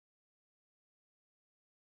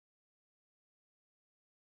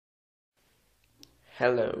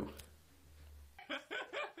Hello.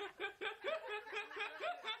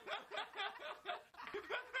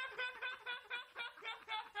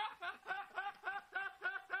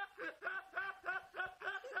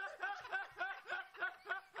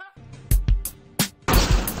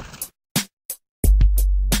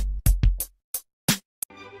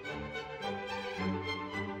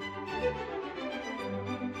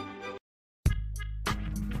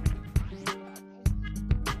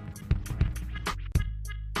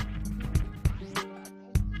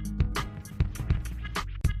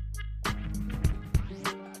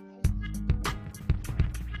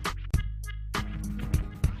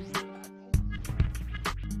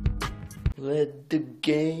 Let the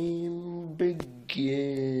game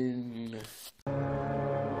begin.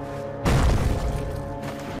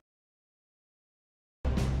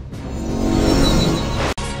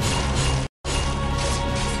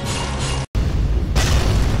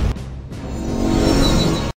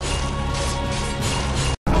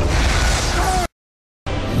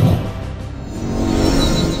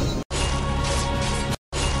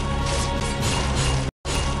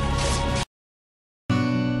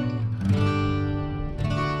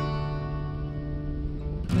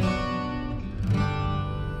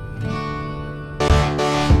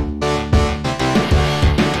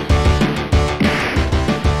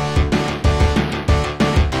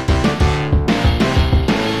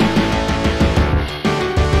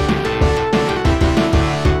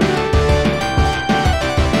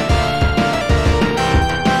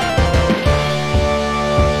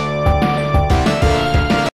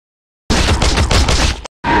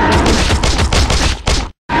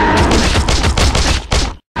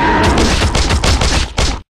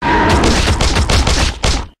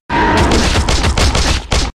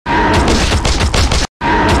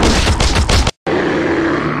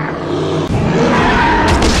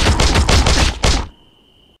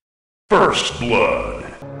 First Blood.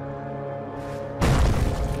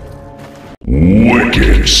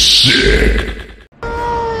 Wicked sick.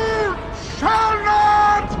 Shall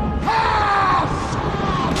not pass!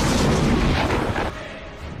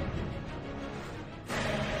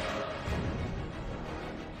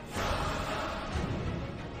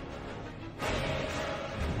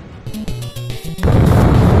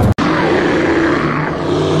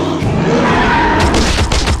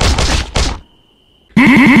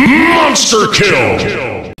 Monster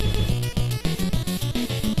kill!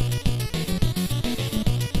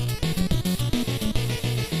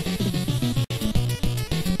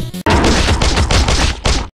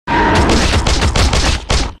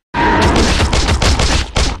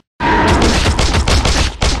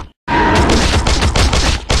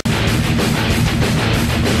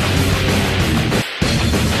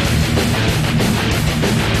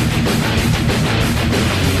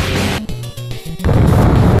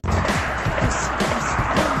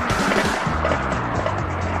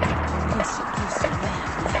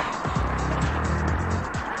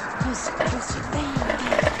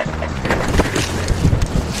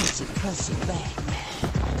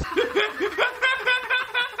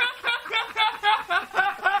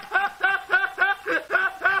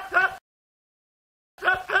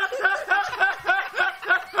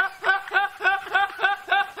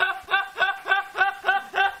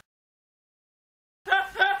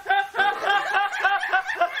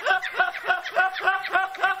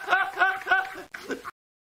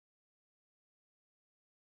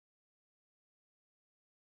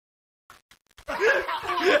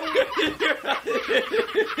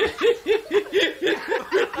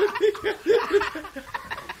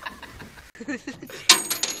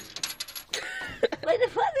 Mas não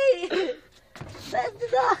falei!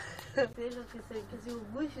 Veja que se o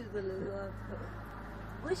bucho do negócio.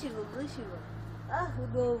 Bucho. Ah, o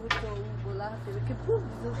novo tom, lá, que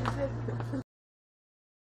público,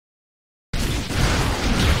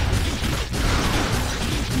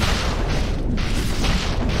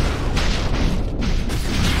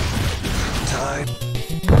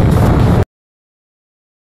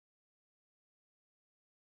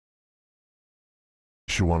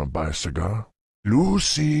 You wanna buy a cigar?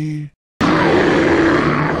 Lucy!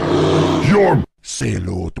 Say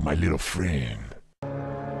hello to my little friend.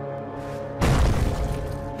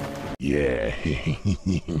 Yeah.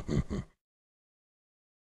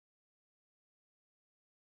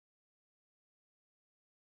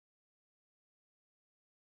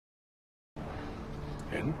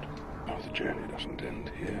 End? Oh, the journey doesn't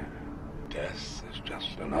end here. Death is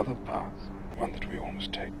just another path, one that we all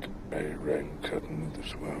must take. A rain curtain of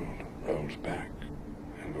this world rolls back,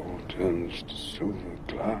 and all turns to silver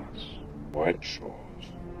glass. White shores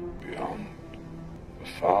beyond, a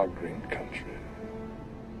far green country,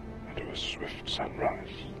 into a swift sunrise.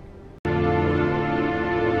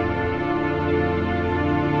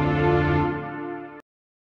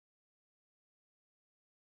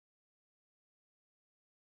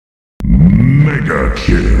 Mega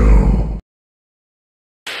kill.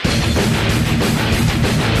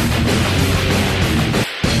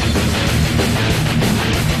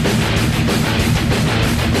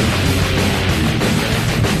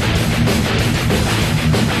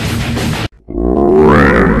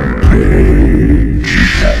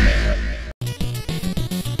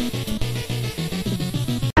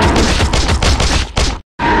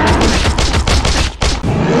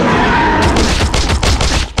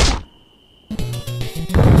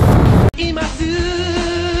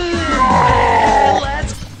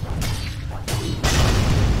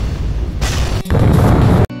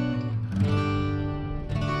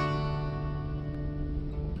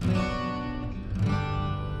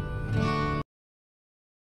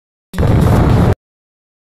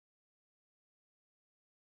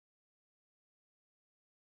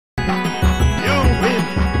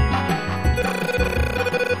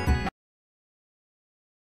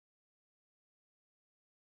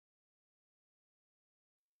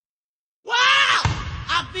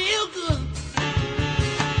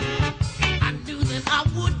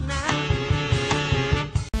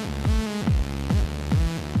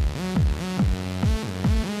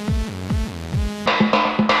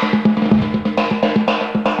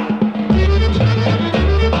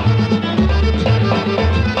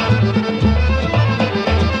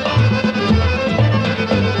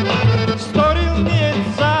 Storil nie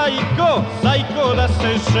zajko, zajko da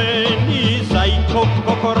se ženi, zajko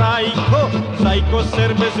kokorajko, zajko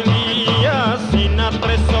ser bez lija, sina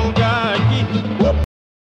presolgaki.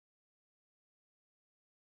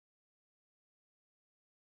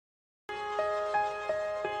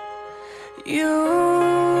 You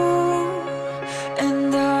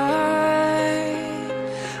and I,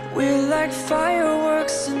 we're like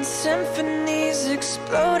fireworks and symphonies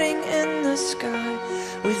exploding in the sky.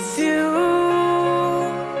 With you,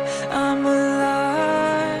 I'm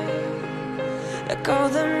alive. Like all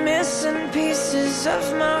the missing pieces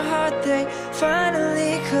of my heart, they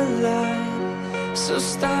finally collide. So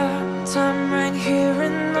stop time right here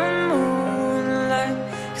in the moonlight,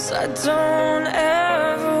 'cause I don't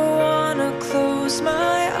ever wanna close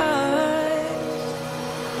my eyes.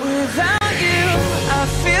 Without you, I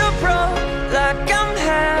feel broke, like I'm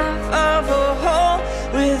half of a whole.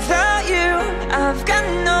 Without you, I've got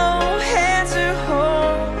no hand to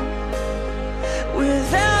hold.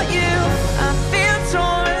 Without you, I feel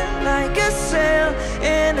torn like a sail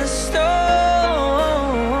in a storm.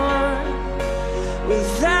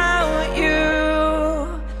 Without you,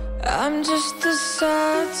 I'm just a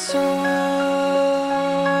sad soul.